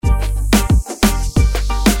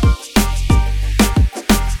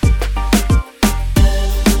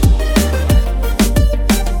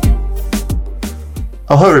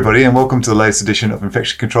everybody, and welcome to the latest edition of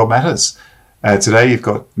Infection Control Matters. Today you've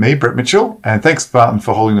got me, Brett Mitchell, and thanks, Martin,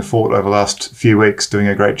 for holding the fort over the last few weeks, doing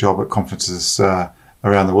a great job at conferences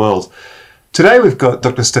around the world. Today we've got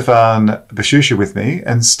Dr. Stefan Bashusha with me,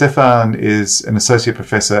 and Stefan is an associate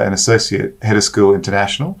professor and associate head of school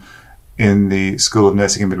international in the School of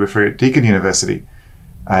Nursing and Midwifery at Deakin University.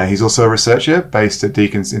 He's also a researcher based at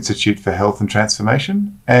Deakin's Institute for Health and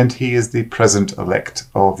Transformation, and he is the president-elect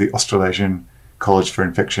of the Australasian College for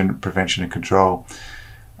Infection Prevention and Control.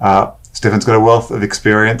 Stefan's got a wealth of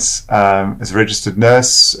experience as a registered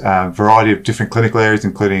nurse, a variety of different clinical areas,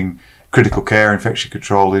 including critical care, infection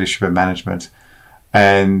control, leadership and management,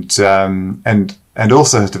 and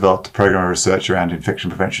also has developed a program of research around infection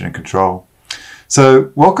prevention and control.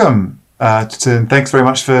 So welcome, and thanks very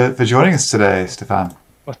much for joining us today, Stefan.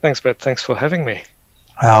 Well, thanks, Brett. Thanks for having me.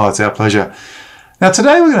 Oh, it's our pleasure. Now,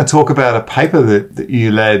 today we're going to talk about a paper that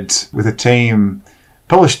you led with a team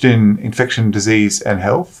published in Infection Disease and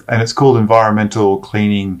Health, and it's called Environmental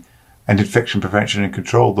Cleaning and Infection Prevention and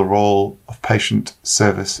Control, the Role of Patient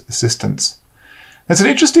Service Assistants. It's an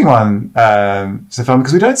interesting one, Stefan,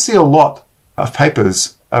 because we don't see a lot of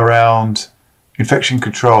papers around infection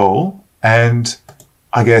control and,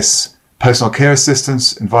 I guess, personal care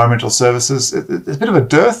assistants, environmental services. There's a bit of a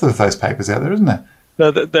dearth of those papers out there, isn't there? No,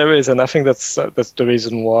 there is, and I think that's the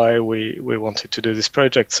reason why we wanted to do this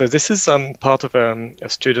project. So this is part of a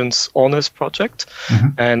student's honours project,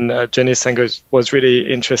 and Jenny Sengo was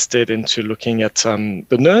really interested into looking at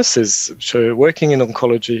the nurses, so working in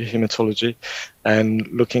oncology, hematology, and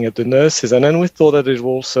looking at the nurses. And then we thought that it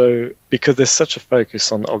also, because there's such a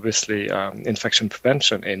focus on obviously infection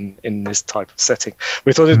prevention in this type of setting,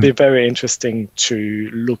 we thought it'd be very interesting to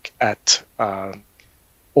look at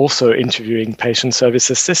also interviewing patient service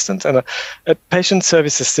assistants. And a patient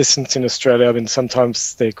service assistants in Australia, I mean,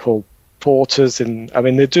 sometimes they're called porters, and I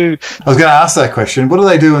mean, they do... I was going to ask that question. What do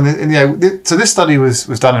they do? So this study was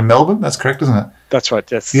done in Melbourne, that's correct, isn't it? That's right,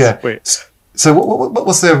 yes. Yeah. So what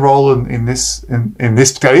was their role in this?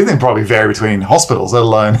 Everything probably vary between hospitals, let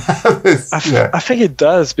alone. I think it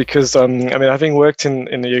does, because I mean, having worked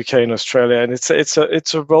in the UK and Australia, and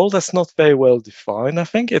it's a role that's not very well defined. I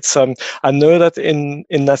think it's I know that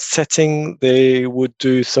in that setting they would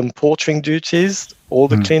do some portering duties, all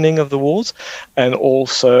the cleaning of the wards, and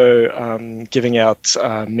also giving out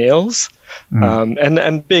meals, and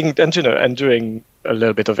doing a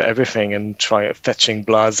little bit of everything, and fetching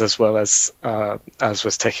bloods as well as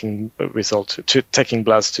was taking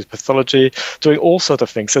bloods to pathology, doing all sorts of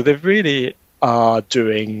things. So they really are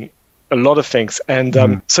doing a lot of things,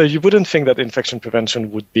 and so you wouldn't think that infection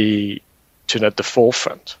prevention would be at the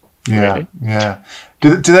forefront. Yeah, really. Yeah.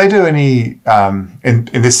 Do they do any in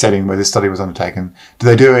this setting where this study was undertaken? Do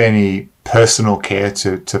they do any personal care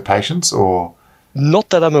to patients or? Not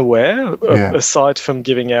that I'm aware, aside from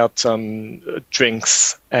giving out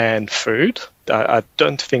drinks and food. I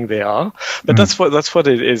don't think they are, but that's what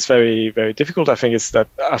it is very, very difficult. I think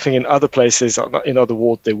in other places, in other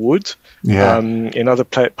wards, they would. Yeah. In other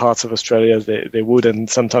parts of Australia, they would, and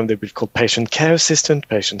sometimes they would be called patient care assistant,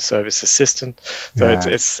 patient service assistant. So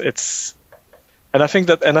it's. And I think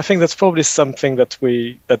that's probably something that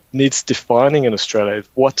needs defining in Australia.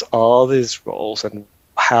 What are these roles, and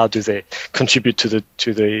how do they contribute to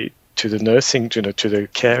the nursing, to the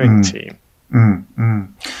caring team?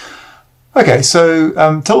 Okay, so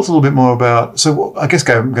tell us a little bit more about. So I guess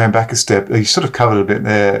going back a step, you sort of covered a bit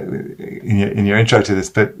there in your intro to this,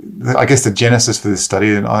 but I guess the genesis for this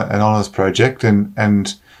study, an honours project,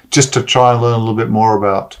 and just to try and learn a little bit more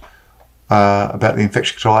about the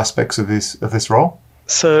infection control aspects of this role.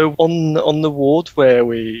 So on the ward where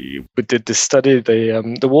we did this study,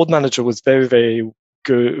 the ward manager was very, very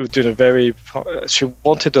good, she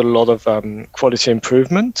wanted a lot of quality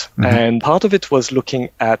improvement, and part of it was looking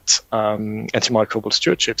at antimicrobial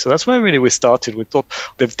stewardship. So that's where really we started. We thought,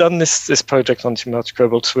 they've done this project on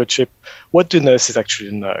antimicrobial stewardship. What do nurses actually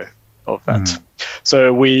know of that?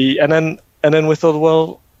 So and then we thought,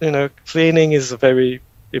 well, cleaning is a very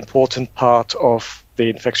important part of the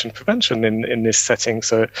infection prevention in this setting.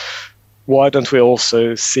 So why don't we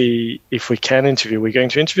also see if we can interview? We're going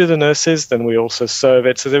to interview the nurses, then we also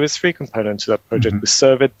surveyed. So there was 3 components to that project. We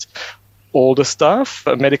surveyed all the staff,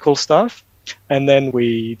 medical staff, and then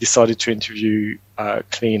we decided to interview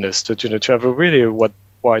cleaners to have a really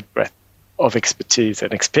wide breadth of expertise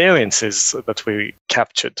and experiences that we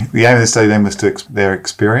captured. The aim of the study then was their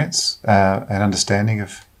experience and understanding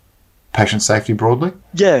of patient safety broadly?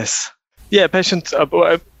 Yes. Yeah, patient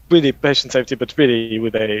safety, but really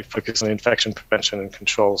with a focus on infection prevention and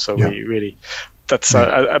control. So we really, that's,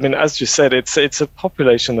 I mean, as you said, it's a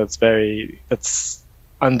population that's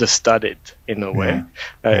understudied in a way.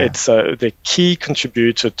 It's the key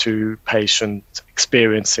contributor to patient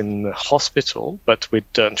experience in the hospital, but we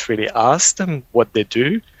don't really ask them what they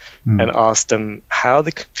do and ask them how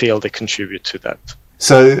they feel they contribute to that.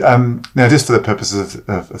 So now, just for the purposes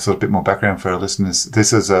of sort of a bit more background for our listeners,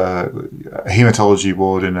 this is a haematology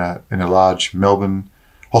ward in a large Melbourne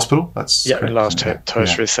hospital. That's correct, in a large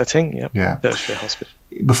tertiary setting. Tertiary hospital.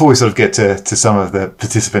 Before we sort of get to some of the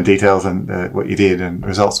participant details and what you did and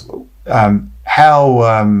results, what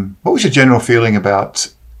was your general feeling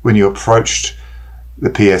about when you approached the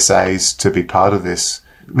PSAs to be part of this?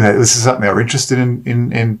 This is something they were interested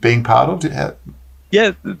in being part of?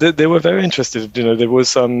 Yeah, they were very interested. There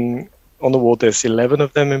was on the ward, there's 11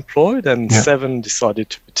 of them employed, and 7 decided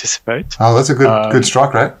to participate. Oh, that's a good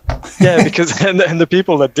strike rate. Yeah, because and the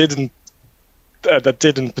people that didn't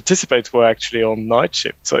participate were actually on night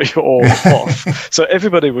shift, so or off. So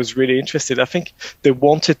everybody was really interested. I think they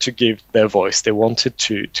wanted to give their voice. They wanted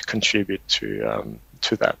to contribute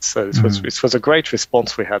to that. So it was a great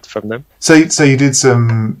response we had from them. So you did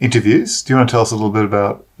some interviews. Do you want to tell us a little bit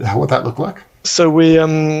about what that looked like? So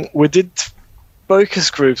we did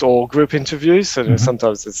focus groups or group interviews. So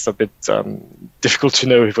sometimes it's a bit difficult to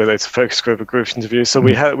know whether it's a focus group or group interview. So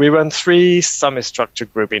we ran 3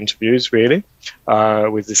 semi-structured group interviews, really,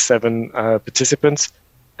 with the 7 participants,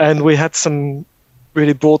 and we had some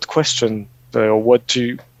really broad questions. What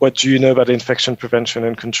do you know about infection prevention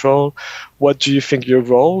and control? What do you think your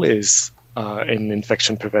role is in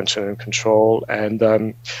infection prevention and control?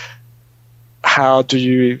 And how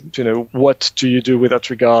do what do you do with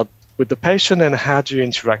that regard with the patient, and how do you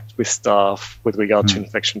interact with staff with regard to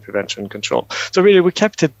infection prevention and control? So really, we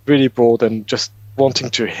kept it really broad and just wanting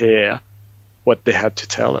to hear what they had to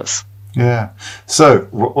tell us. Yeah. So,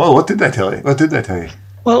 what did they tell you?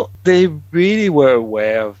 Well, they really were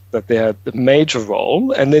aware that they had a major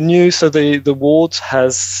role, and they knew. So the wards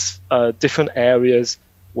has different areas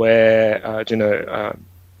where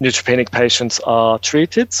neutropenic patients are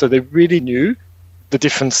treated. So they really knew the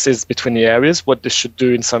differences between the areas, what they should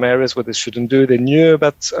do in some areas, what they shouldn't do. They knew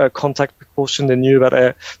about contact precaution. They knew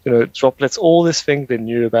about droplets, all these things. They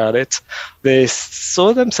knew about it. They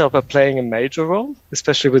saw themselves as playing a major role,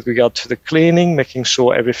 especially with regard to the cleaning, making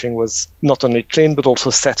sure everything was not only clean but also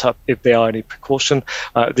set up if there are any precaution.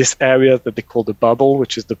 This area that they call the bubble,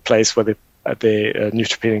 which is the place where the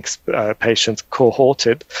neutropenic patients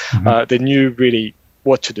cohorted, they knew really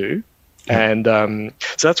what to do. And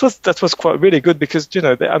so that was quite really good because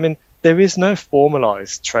there is no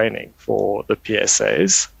formalized training for the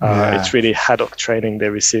PSAs. It's really ad hoc training they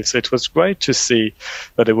receive. So it was great to see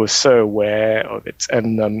that they were so aware of it,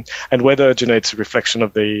 and whether it's a reflection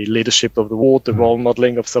of the leadership of the ward, the role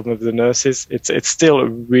modeling of some of the nurses. It's still a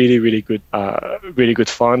really good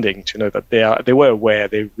finding to know that they were aware.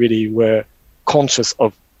 They really were conscious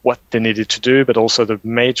of what they needed to do, but also the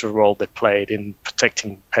major role they played in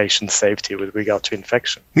protecting patient safety with regard to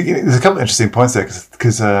infection. There's a couple of interesting points there,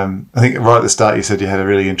 because I think right at the start you said you had a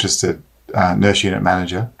really interested nurse unit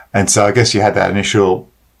manager, and so I guess you had that initial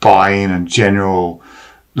buy-in and general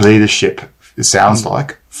leadership, it sounds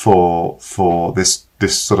like, for this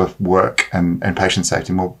sort of work and patient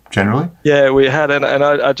safety more generally? Yeah, we had, and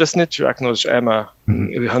I just need to acknowledge Emma,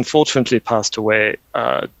 who unfortunately passed away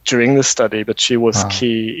during the study, but she was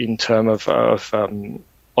key in terms of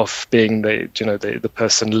being the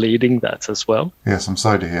person leading that as well. Yes, I'm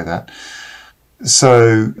sorry to hear that.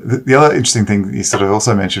 So the other interesting thing that you sort of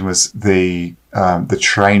also mentioned was the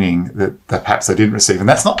training that perhaps they didn't receive, and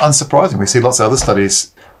that's not unsurprising. We see lots of other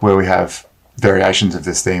studies where we have variations of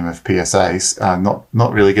this theme of PSAs,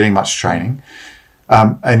 not really getting much training,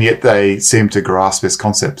 and yet they seem to grasp this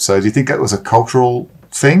concept. So do you think that was a cultural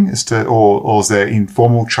thing, or is there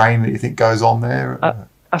informal training that you think goes on there?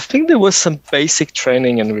 I think there was some basic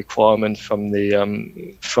training and requirement from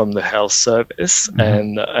the health service,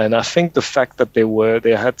 and I think the fact that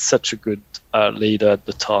they had such a good leader at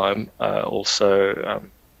the time also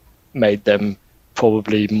made them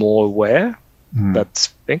probably more aware. That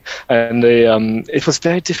thing, and it was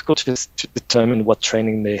very difficult to determine what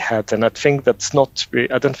training they had, and I think that's not.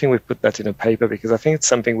 I don't think we put that in a paper because I think it's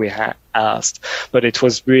something we had asked, but it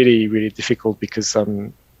was really difficult because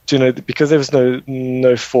because there was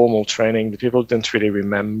no formal training. The people didn't really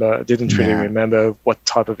remember what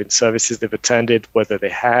type of services they've attended, whether they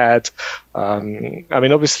had.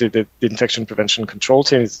 Obviously the infection prevention control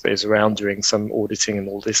team is around doing some auditing and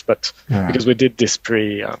all this, but because we did this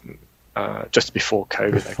just before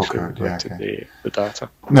COVID, collected the data.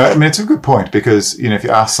 No, I mean, it's a good point because, if you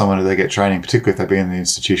ask someone do they get training, particularly if they've been in the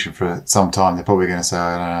institution for some time, they're probably going to say,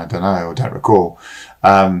 I don't know, or don't recall.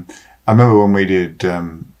 I remember when we did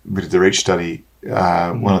the REACH study,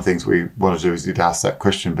 one of the things we wanted to do is to ask that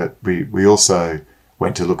question, but we also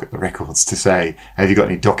went to look at the records to say, have you got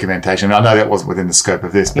any documentation? I know that wasn't within the scope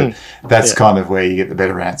of this, but that's kind of where you get the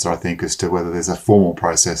better answer, I think, as to whether there's a formal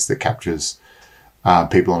process that captures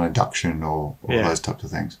people on induction or those types of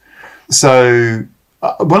things. So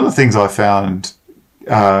one of the things I found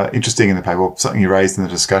interesting in the paper, or something you raised in the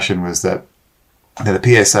discussion, was that the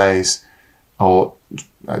PSAs, or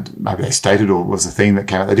maybe they stated, or was a theme that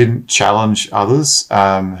came out, they didn't challenge others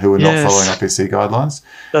who were not following IPC guidelines.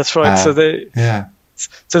 That's right. So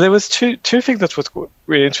there was two things that was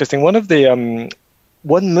really interesting. One of the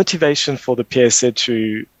one motivation for the PSA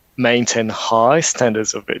to maintain high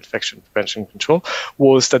standards of infection prevention control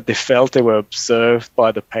was that they felt they were observed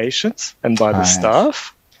by the patients and by the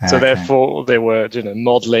staff. So therefore they were,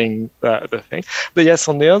 modeling the thing. But yes,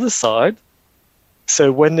 on the other side,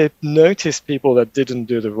 so when they noticed people that didn't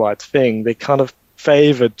do the right thing, they kind of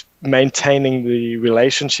favored maintaining the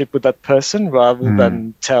relationship with that person rather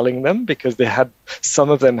than telling them, because some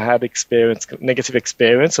of them had negative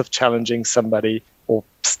experience of challenging somebody or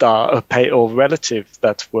or relatives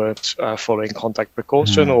that weren't following contact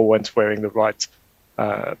precaution or weren't wearing the right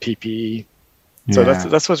PPE. So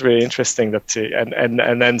that's what's really interesting.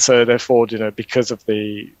 And then so therefore, because of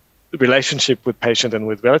the relationship with patient and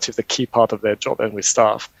with relatives, the key part of their job, and with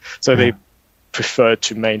staff, so they prefer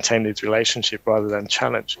to maintain this relationship rather than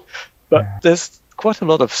challenge. But there's quite a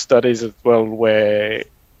lot of studies as well where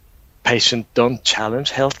patients don't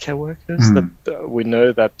challenge healthcare workers. That we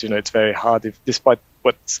know that it's very hard, despite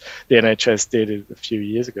what the NHS did a few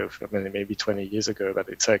years ago, maybe 20 years ago, that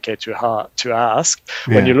it's okay to ask.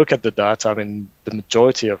 When you look at the data, the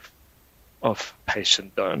majority of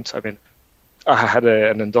patients don't. I had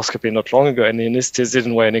an endoscopy not long ago, and the anesthetist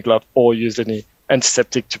didn't wear any glove or use any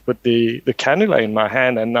antiseptic to put the cannula in my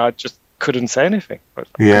hand, and I just couldn't say anything. I'm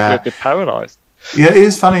completely paralyzed. Yeah, it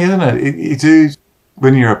is funny, isn't it? You do,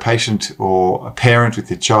 when you're a patient or a parent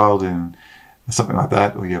with your child in something like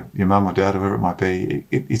that, or your mum or dad, or whoever it might be,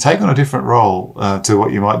 you take on a different role to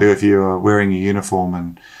what you might do if you are wearing your uniform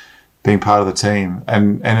and being part of the team.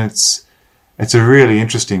 And it's a really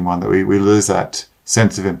interesting one that we lose that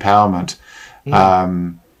sense of empowerment.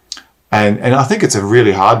 And I think it's a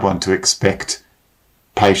really hard one to expect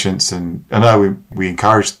patients, and I know we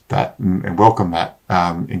encourage that and welcome that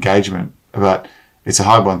engagement, but it's a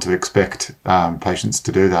hard one to expect patients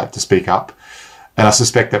to do that, to speak up. And I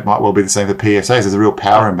suspect that might well be the same for PSAs. There's a real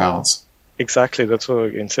power imbalance. Exactly, that's what I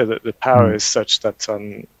can say. That the power is such that,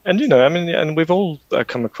 and we've all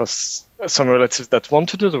come across some relatives that want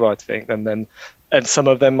to do the right thing, and some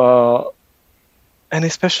of them are. And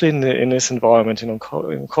especially in this environment, in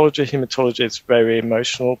oncology, hematology, it's very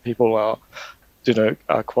emotional. People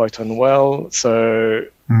are quite unwell. So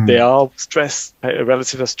they are stressed,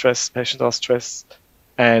 relatives are stressed, patients are stressed.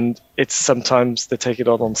 And it's sometimes they take it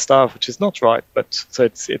on staff, which is not right. But so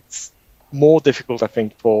it's more difficult, I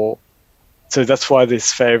think, so that's why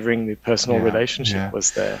this favouring the personal relationship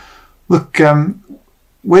was there. Look,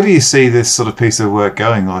 where do you see this sort of piece of work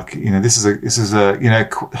going? Like, this is a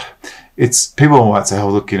it's, people might say, oh,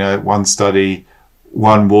 look, one study,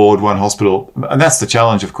 one ward, one hospital. And that's the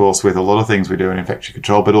challenge, of course, with a lot of things we do in infection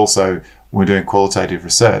control, but also when we're doing qualitative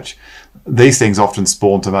research. These things often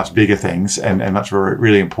spawn to much bigger things and much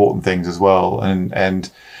really important things as well.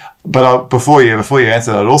 But before you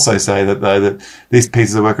answer that, I'd also say that these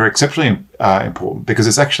pieces of work are exceptionally important, because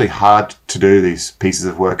it's actually hard to do these pieces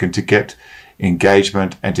of work and to get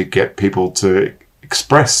engagement and to get people to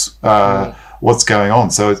express what's going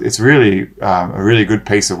on. So it's really a really good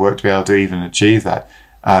piece of work to be able to even achieve that.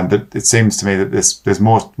 But it seems to me that there's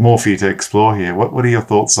more for you to explore here. What are your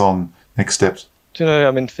thoughts on next steps?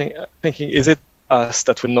 Thinking, is it us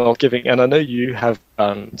that we're not giving, and I know you have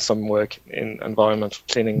done some work in environmental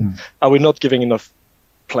cleaning, are we not giving enough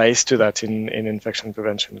place to that in infection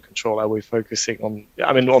prevention and control? Are we focusing on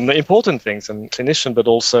the important things and clinician, but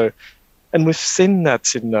also, and we've seen that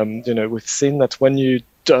when you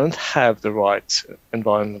don't have the right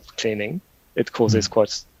environmental cleaning, it causes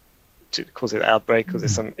outbreak,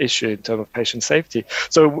 causes some issue in terms of patient safety.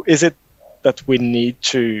 So is it that we need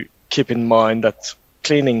to keep in mind that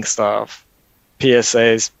cleaning staff,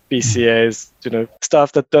 PSAs, BCAs,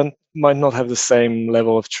 staff that might not have the same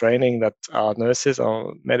level of training that our nurses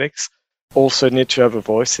or medics, also need to have a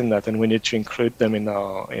voice in that, and we need to include them in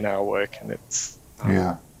our work. And it's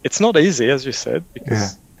not easy, as you said,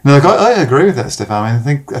 because no, I agree with that, Stefan. I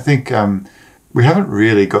think we haven't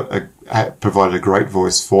really provided a great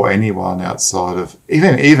voice for anyone outside of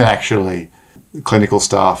even actually clinical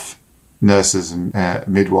staff, nurses and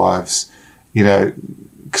midwives.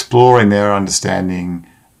 exploring their understanding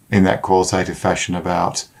in that qualitative fashion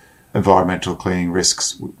about environmental cleaning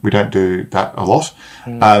risks. We don't do that a lot.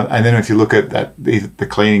 And then if you look at that, the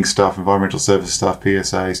cleaning stuff, environmental service stuff,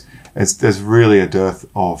 PSAs, there's really a dearth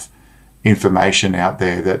of information out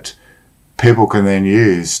there that people can then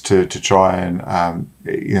use to try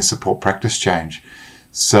and support practice change.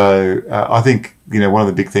 So I think one of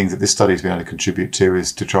the big things that this study has been able to contribute to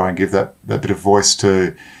is to try and give that bit of voice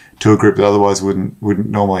to a group that otherwise wouldn't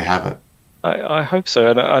normally have it. I hope so,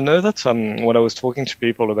 and I know that when I was talking to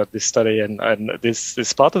people about this study and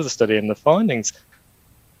this part of the study and the findings,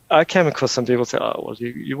 I came across some people say, "Oh, well,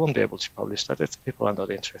 you won't be able to publish that. People are not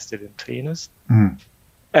interested in cleaners."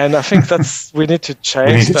 And I think we need to change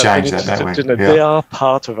that. We need to change that. They are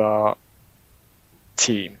part of our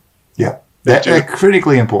team. Yeah, they're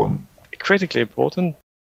critically important. Critically important,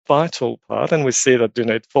 vital part, and we see that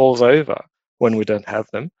it falls over when we don't have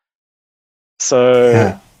them.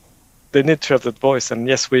 So they need to have that voice. And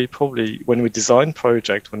yes, we probably, when we design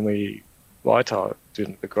project, when we write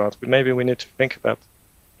the grant, maybe we need to think about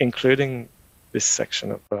including this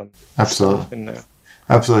section of Absolutely in there.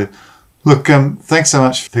 Absolutely. Look, thanks so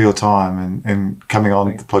much for your time and coming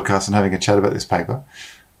on the podcast and having a chat about this paper.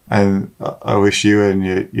 And I wish you and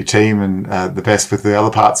your team and the best with the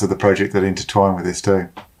other parts of the project that intertwine with this too.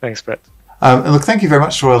 Thanks, Brett. And look, thank you very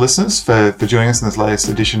much to our listeners for joining us in this latest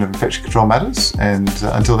edition of Infection Control Matters. And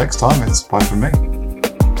until next time, it's bye from me.